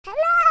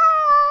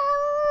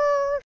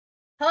Hello!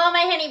 Hello,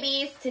 my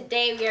honeybees.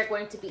 Today we are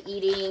going to be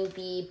eating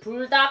the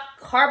Bulldog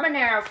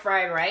Carbonara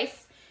fried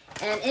rice.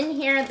 And in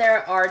here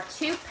there are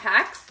 2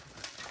 packs.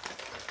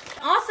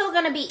 I'm also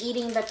going to be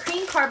eating the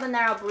cream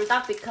carbonara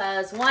Bulldog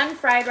because 1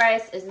 fried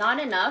rice is not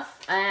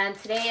enough. And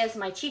today is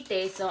my cheat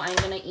day, so I'm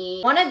going to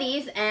eat 1 of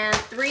these and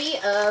 3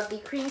 of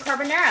the cream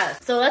carbonara.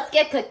 So let's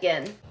get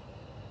cooking.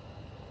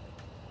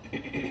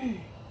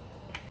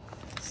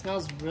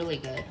 Smells really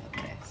good.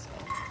 Okay, so.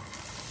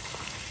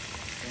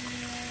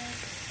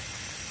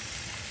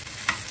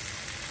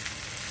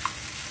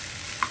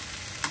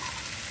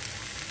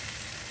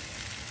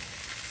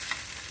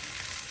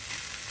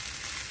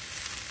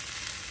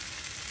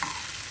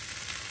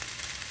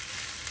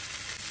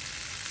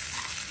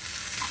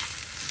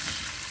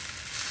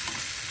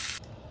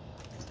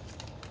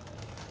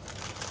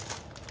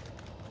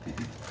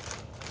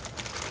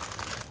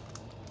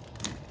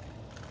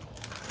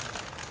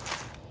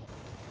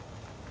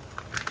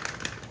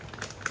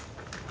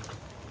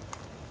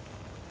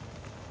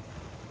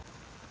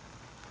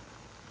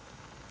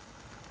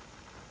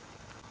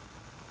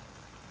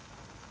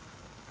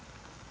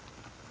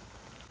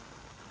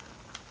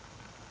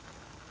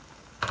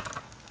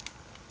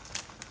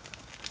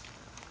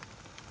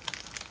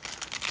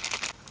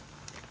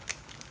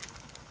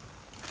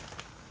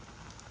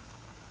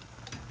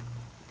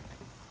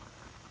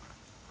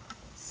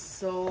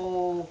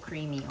 So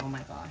creamy, oh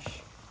my gosh.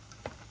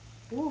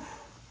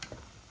 Oof.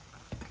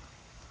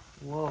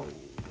 Whoa.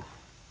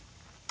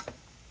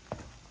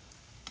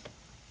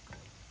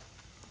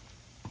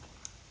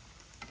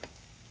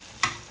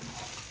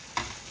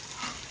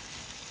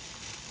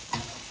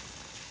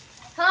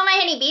 Hello my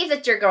honeybees,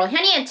 it's your girl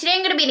Hyunee, and today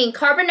I'm going to be eating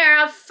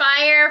carbonara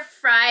fire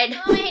fried.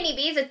 Hello my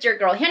honeybees, it's your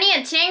girl Hyunee,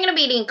 and today I'm going to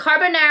be eating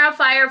carbonara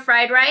fire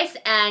fried rice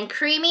and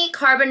creamy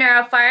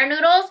carbonara fire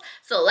noodles.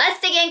 So let's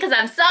dig in because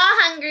I'm so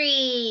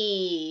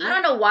hungry. I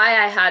don't know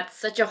why I had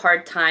such a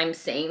hard time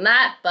saying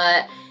that,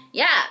 but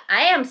yeah,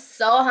 I am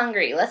so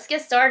hungry. Let's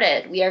get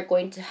started. We are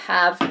going to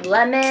have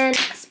lemon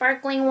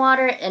sparkling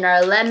water in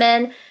our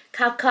lemon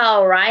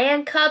cacao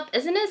Ryan cup.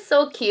 Isn't it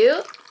so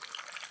cute?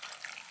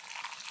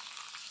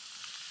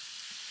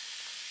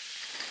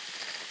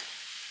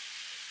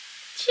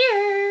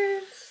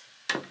 Cheers!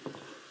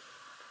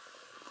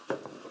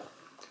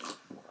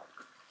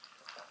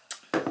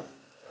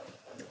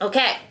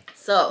 Okay,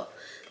 so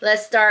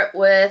let's start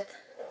with,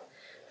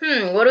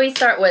 what do we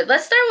start with?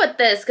 Let's start with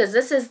this because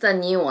this is the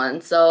new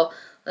one. So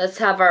let's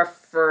have our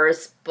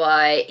first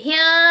bite.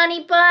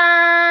 Hyunee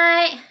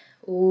bite!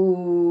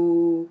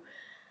 Ooh.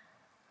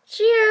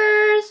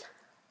 Cheers!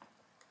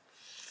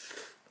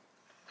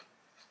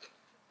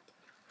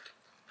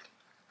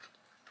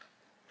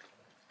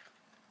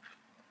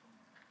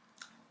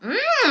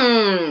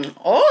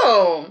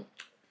 Oh,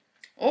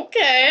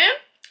 okay.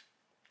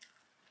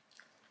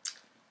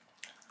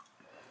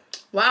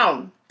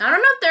 Wow, I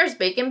don't know if there's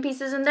bacon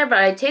pieces in there, but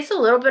I taste a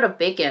little bit of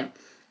bacon.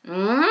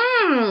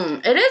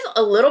 It is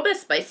a little bit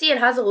spicy. It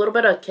has a little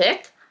bit of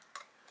kick.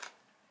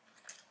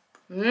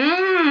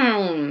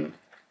 It's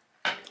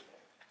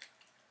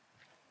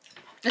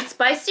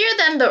spicier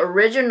than the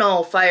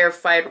original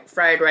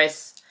fried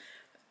rice.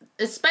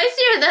 It's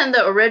spicier than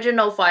the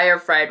original fire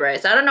fried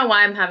rice. I don't know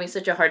why I'm having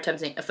such a hard time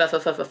saying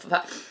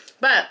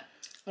but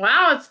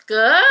wow, it's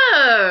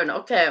good.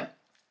 Okay.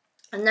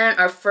 And then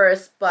our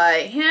first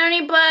bite,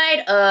 Hyunee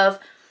bite of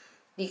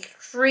the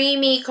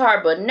creamy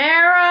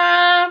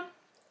carbonara.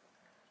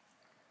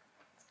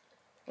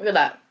 Look at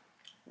that.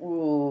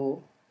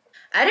 Ooh.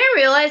 I didn't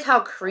realize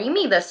how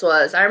creamy this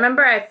was. I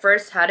remember I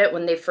first had it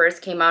when they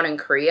first came out in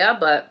Korea,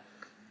 but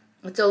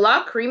it's a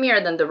lot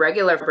creamier than the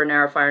regular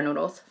carbonara fire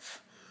noodles.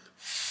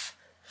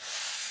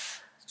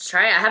 Let's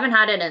try it. I haven't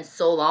had it in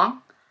so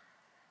long.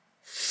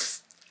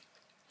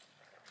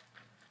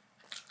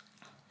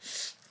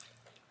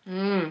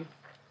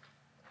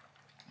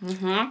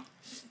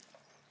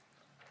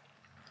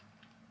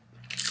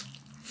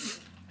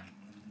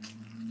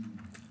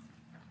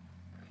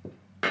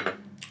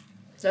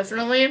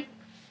 Definitely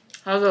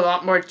has a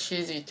lot more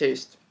cheesy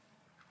taste.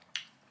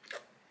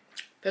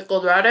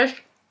 Pickled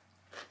radish.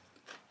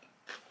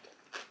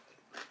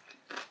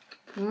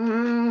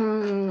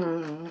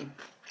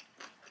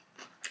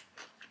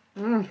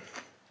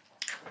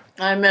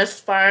 I miss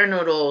fire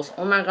noodles.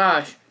 Oh my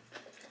gosh.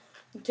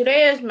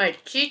 Today is my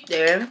cheat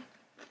day.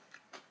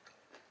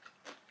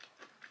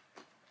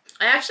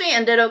 I actually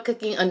ended up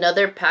cooking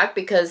another pack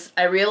because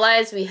I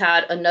realized we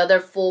had another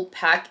full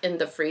pack in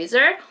the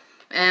freezer.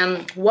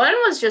 And one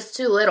was just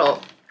too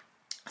little.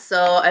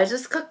 So I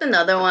just cooked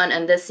another one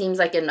and this seems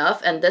like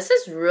enough. And this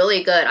is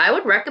really good. I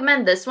would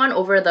recommend this one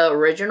over the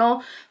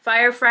original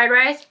fire fried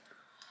rice.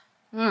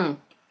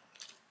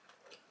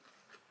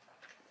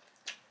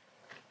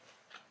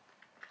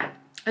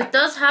 It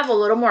does have a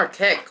little more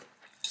kick,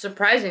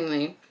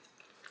 surprisingly.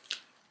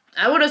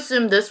 I would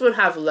assume this would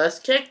have less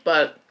kick,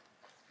 but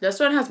this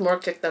one has more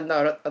kick than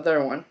the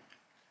other one.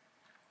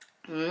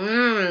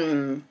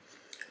 And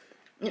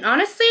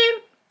honestly,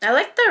 I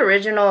like the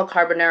original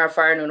carbonara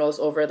fire noodles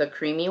over the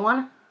creamy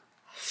one.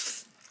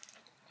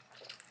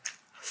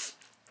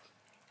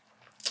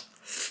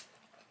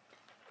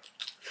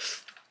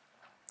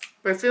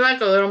 But I feel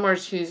like a little more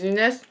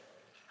cheesiness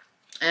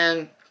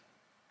and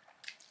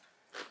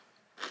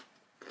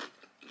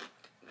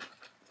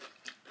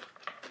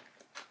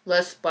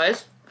less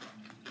spice.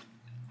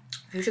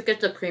 You should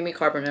get the creamy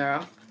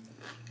carbonara.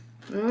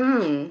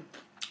 Mmm.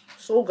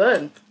 So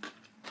good.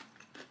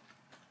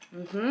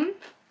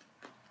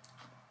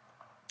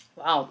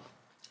 Wow.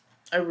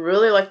 I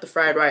really like the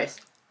fried rice.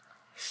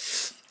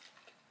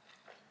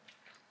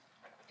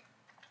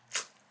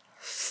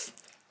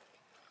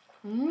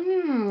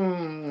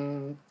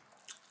 Mmm.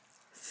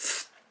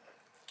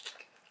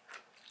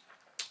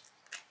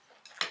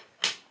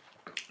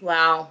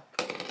 Wow.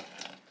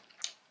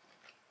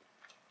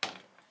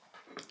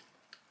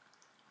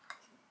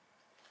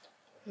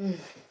 Mm.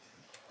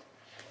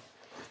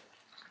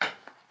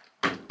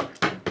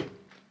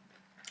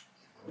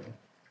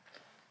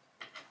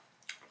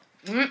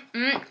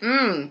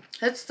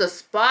 Hits the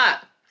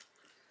spot.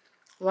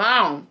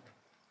 Wow.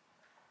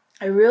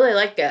 I really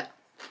like it.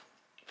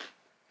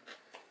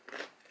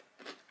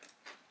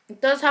 It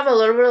does have a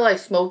little bit of like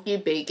smoky,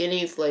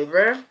 bacony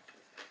flavor.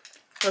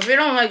 So if you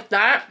don't like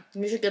that,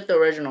 you should get the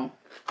original.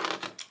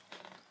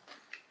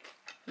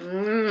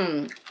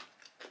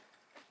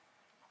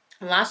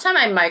 Last time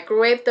I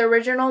microwaved the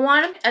original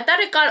one, I thought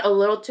it got a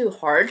little too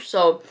hard.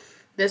 So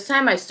this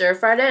time I stir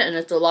fried it and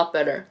it's a lot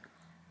better.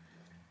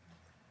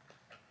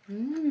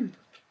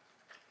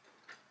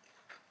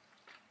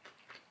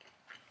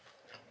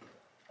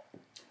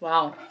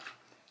 Wow.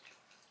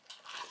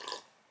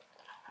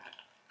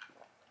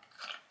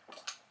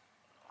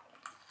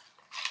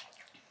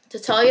 To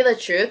tell you the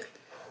truth,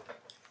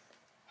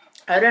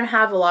 I didn't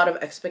have a lot of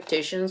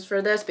expectations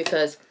for this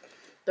because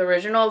the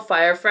original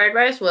fire fried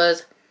rice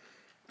was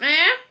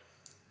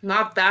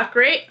not that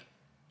great.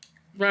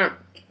 But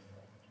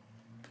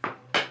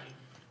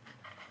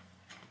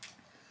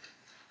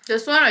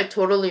this one I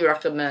totally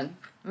recommend.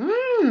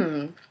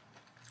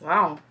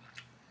 Wow.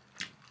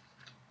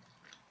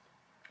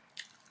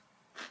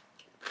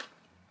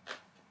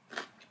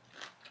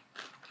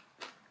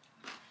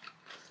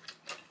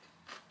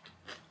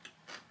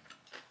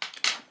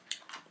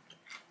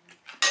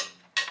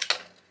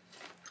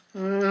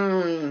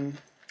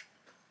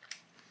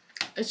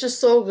 It's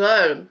just so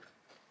good.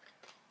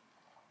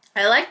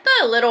 I like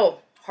the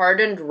little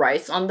hardened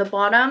rice on the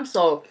bottom,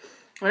 so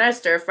when I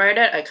stir fried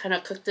it, I kind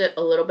of cooked it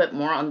a little bit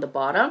more on the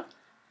bottom.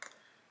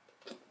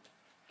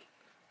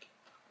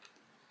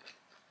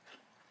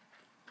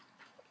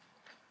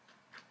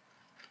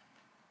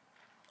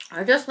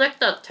 I just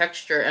like the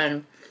texture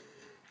and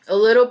a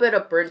little bit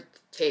of burnt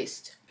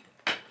taste.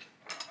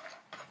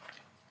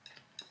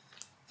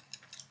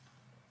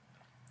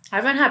 I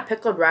haven't had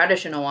pickled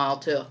radish in a while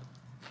too.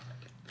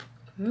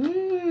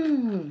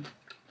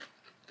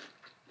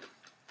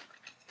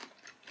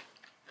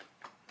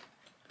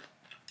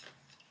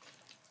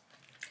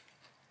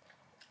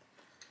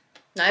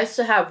 Nice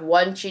to have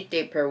one cheat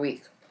day per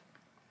week.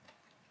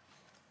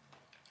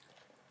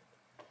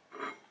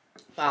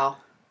 Wow.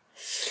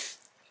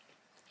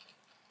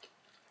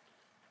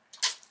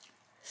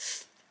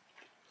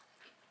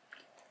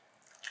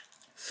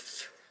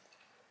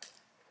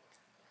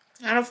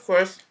 And of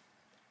course,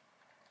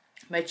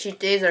 my cheat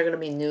days are going to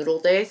be noodle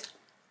days.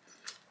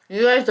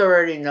 You guys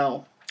already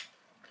know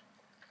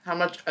how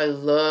much I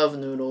love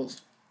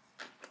noodles.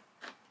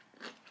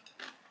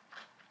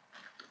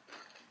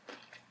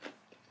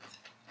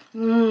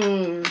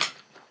 You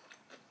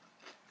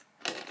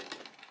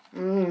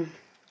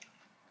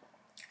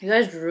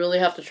guys really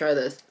have to try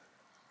this.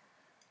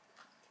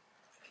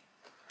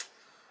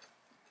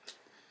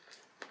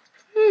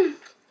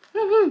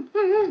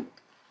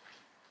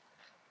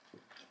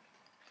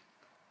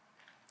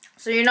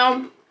 So, you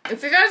know,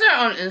 if you guys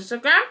are on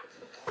Instagram,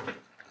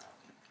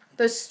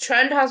 this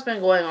trend has been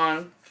going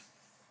on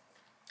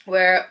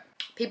where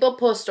people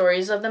post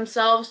stories of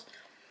themselves,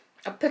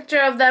 a picture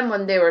of them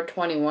when they were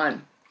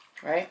 21,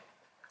 right?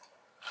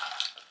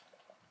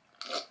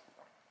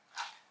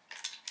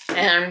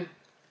 And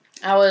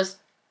I was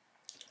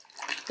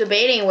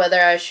debating whether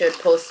I should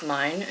post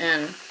mine,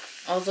 and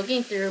I was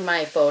looking through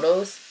my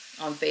photos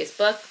on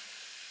Facebook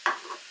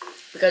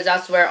because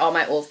that's where all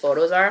my old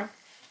photos are.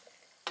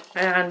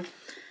 And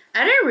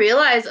I didn't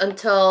realize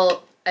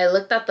until I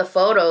looked at the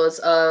photos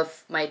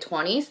of my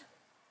 20s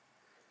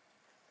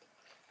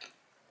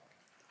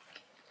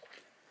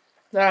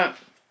that,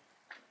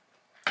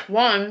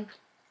 one,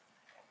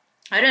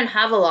 I didn't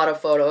have a lot of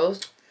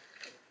photos.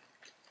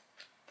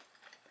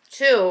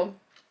 Two,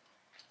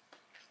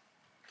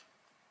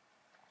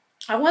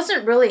 I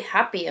wasn't really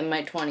happy in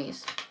my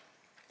 20s.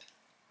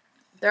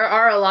 There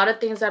are a lot of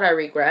things that I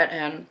regret,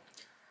 and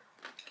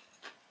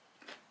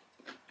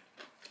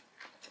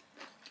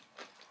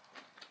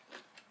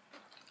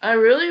I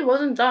really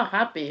wasn't that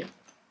happy.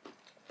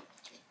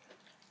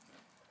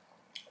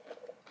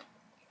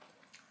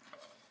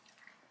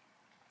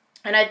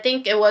 And I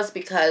think it was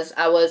because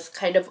I was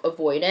kind of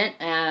avoidant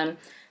and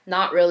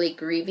not really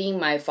grieving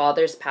my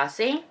father's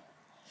passing.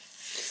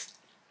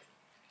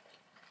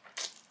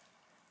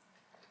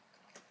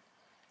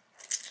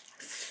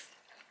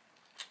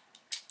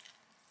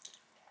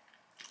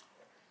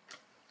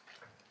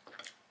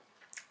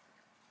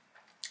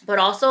 But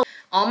also,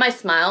 all my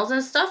smiles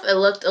and stuff, it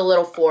looked a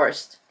little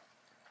forced.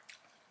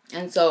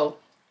 And so,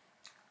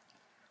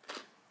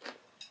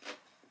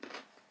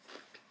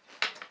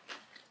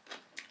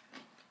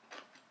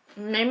 it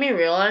made me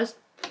realize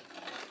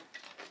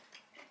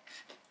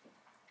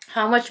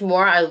how much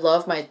more I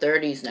love my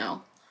 30s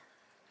now.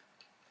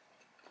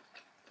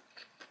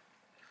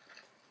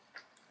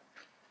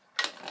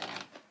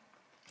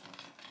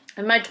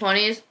 In my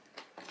 20s,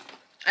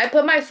 I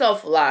put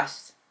myself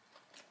last.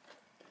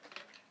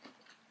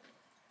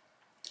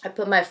 I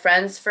put my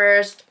friends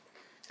first.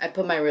 I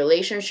put my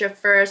relationship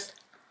first.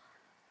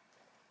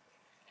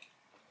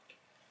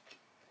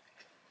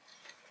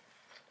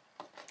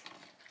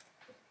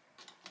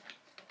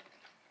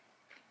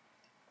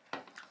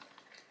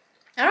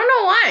 I don't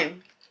know why.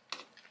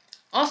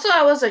 Also,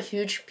 I was a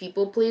huge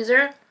people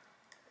pleaser.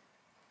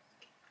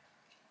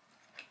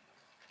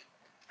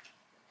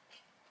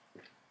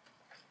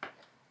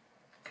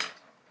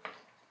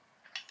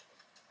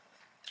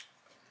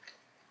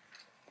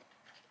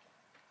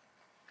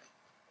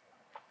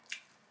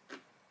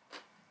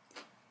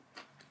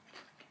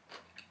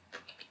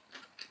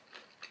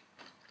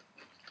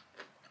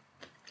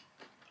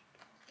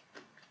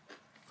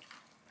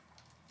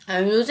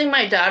 And losing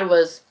my dad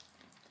was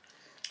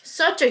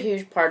such a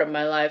huge part of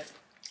my life.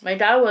 My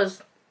dad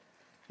was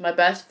my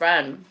best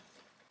friend.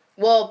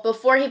 Well,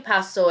 before he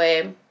passed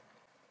away,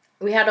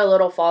 we had a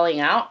little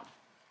falling out.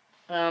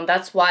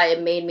 That's why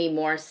it made me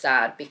more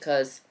sad,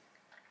 because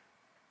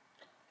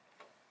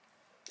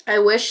I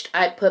wished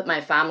I put my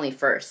family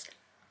first.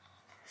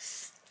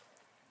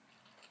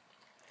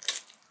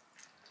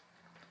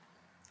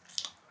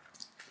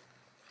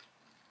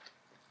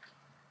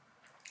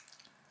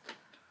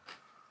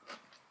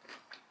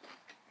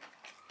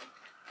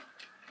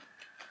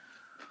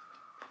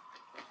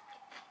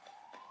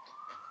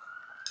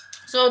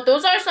 So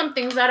those are some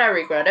things that I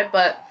regretted,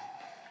 but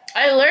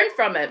I learned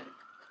from it.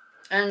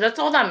 And that's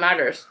all that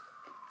matters.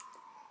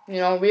 You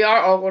know, we are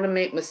all going to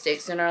make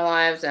mistakes in our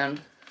lives,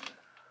 and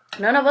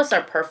none of us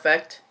are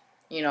perfect,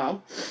 you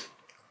know.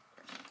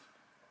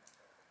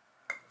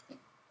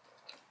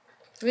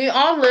 We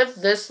all live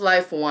this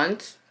life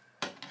once.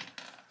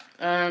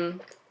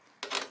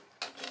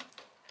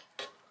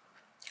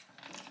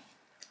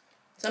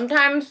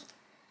 Sometimes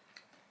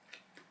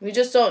we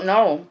just don't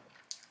know.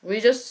 We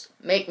just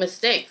make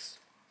mistakes.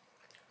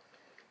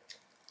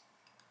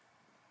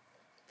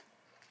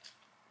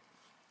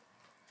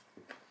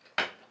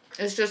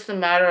 It's just a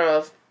matter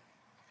of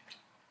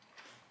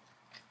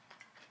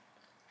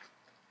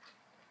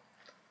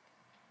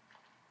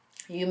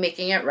you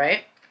making it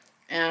right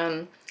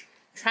and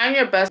trying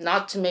your best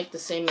not to make the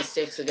same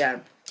mistakes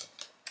again.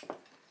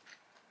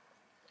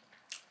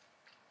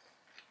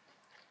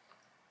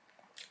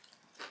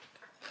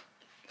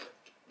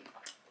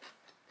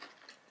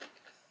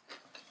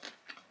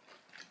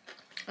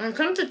 And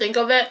come to think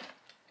of it,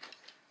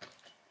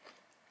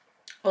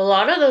 a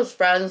lot of those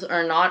friends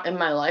are not in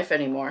my life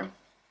anymore.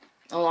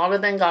 A lot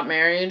of them got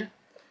married.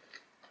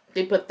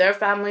 They put their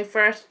family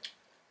first.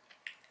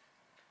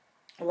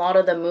 A lot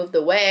of them moved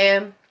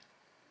away.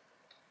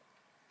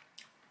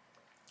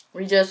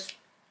 We just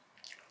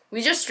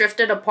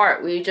drifted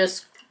apart. We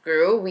just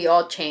grew. We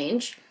all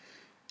changed.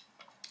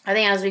 I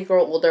think as we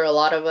grow older, a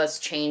lot of us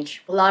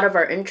change. A lot of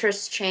our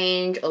interests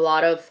change. A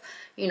lot of,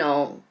 you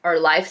know, our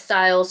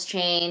lifestyles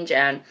change.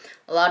 And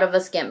a lot of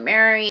us get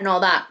married and all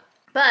that.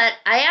 But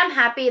I am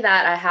happy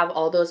that I have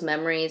all those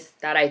memories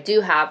that I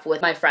do have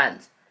with my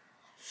friends.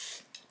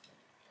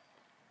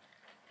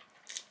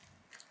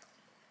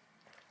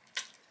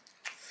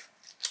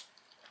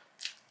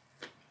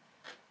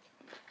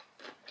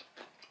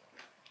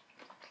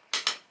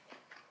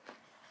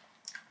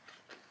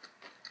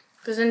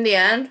 Because in the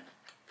end,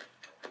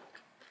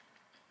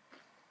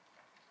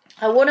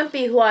 I wouldn't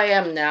be who I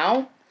am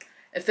now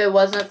if it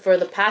wasn't for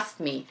the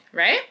past me,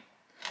 right?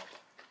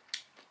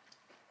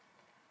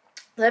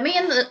 Let me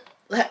know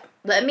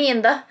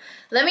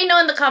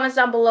in the comments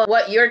down below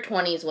what your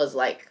 20s was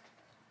like.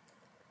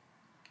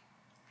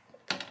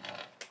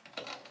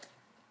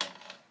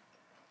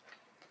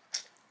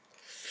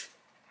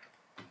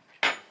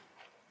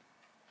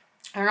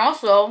 And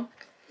also,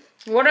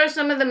 what are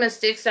some of the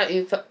mistakes that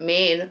you've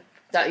made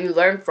that you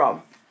learned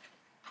from?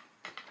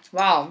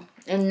 Wow.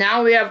 And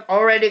now we have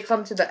already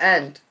come to the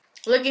end.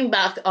 Looking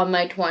back on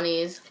my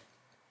 20s,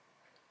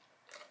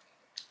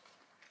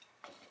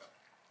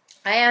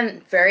 I am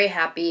very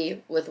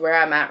happy with where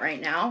I'm at right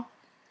now.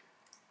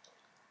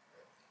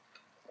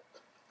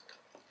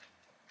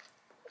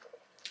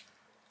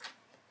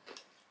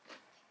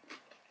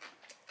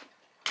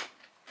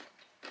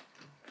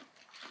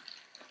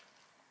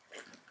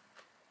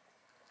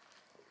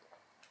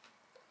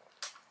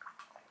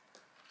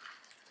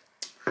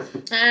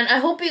 And I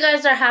hope you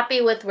guys are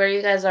happy with where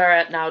you guys are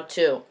at now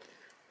too.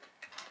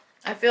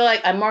 I feel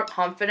like I'm more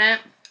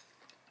confident,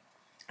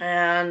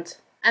 and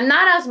I'm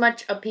not as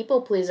much a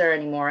people pleaser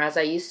anymore as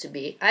I used to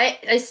be.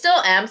 I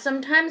still am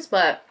sometimes,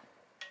 but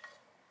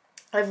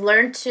I've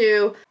learned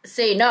to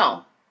say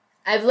no.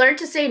 I've learned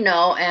to say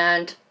no,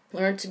 and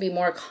learned to be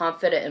more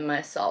confident in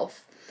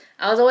myself.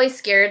 I was always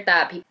scared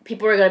that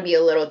people were going to be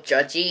a little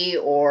judgy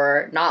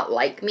or not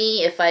like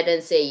me if I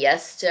didn't say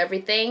yes to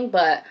everything.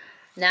 But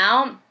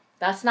now,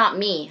 that's not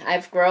me.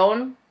 I've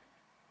grown.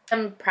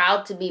 I'm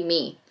proud to be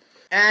me.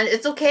 And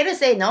it's okay to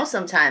say no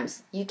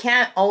sometimes. You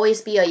can't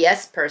always be a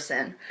yes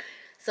person.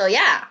 So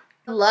yeah,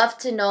 I'd love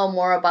to know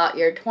more about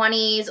your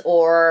 20s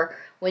or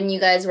when you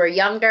guys were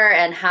younger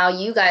and how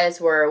you guys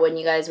were when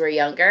you guys were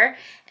younger.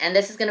 And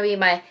this is going to be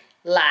my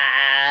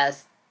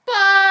last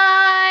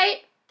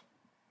bite.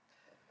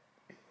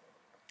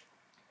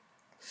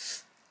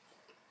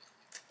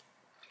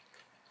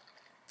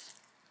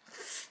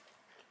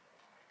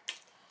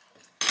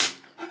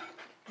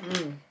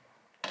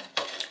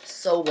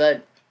 So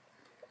good.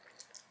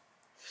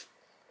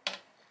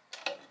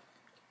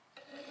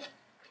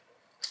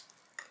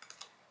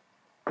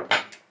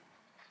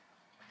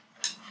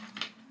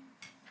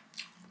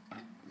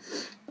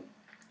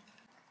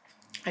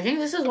 I think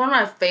this is one of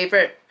my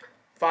favorite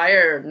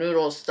fire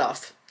noodle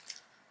stuff.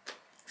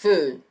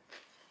 Food.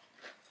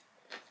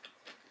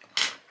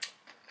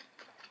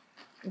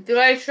 If you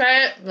guys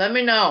try it, let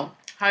me know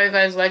how you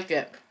guys like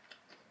it.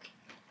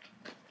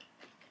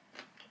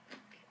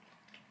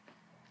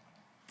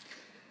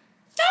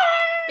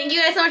 Thank you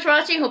guys so much for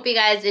watching. Hope you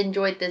guys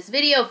enjoyed this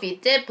video. If you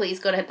did, please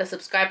go and hit the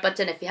subscribe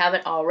button if you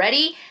haven't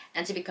already.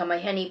 And to become a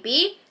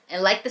Hyuneebee.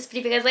 And like this video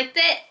if you guys liked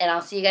it. And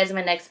I'll see you guys in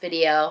my next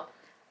video.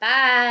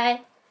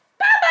 Bye.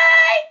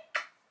 Bye-bye.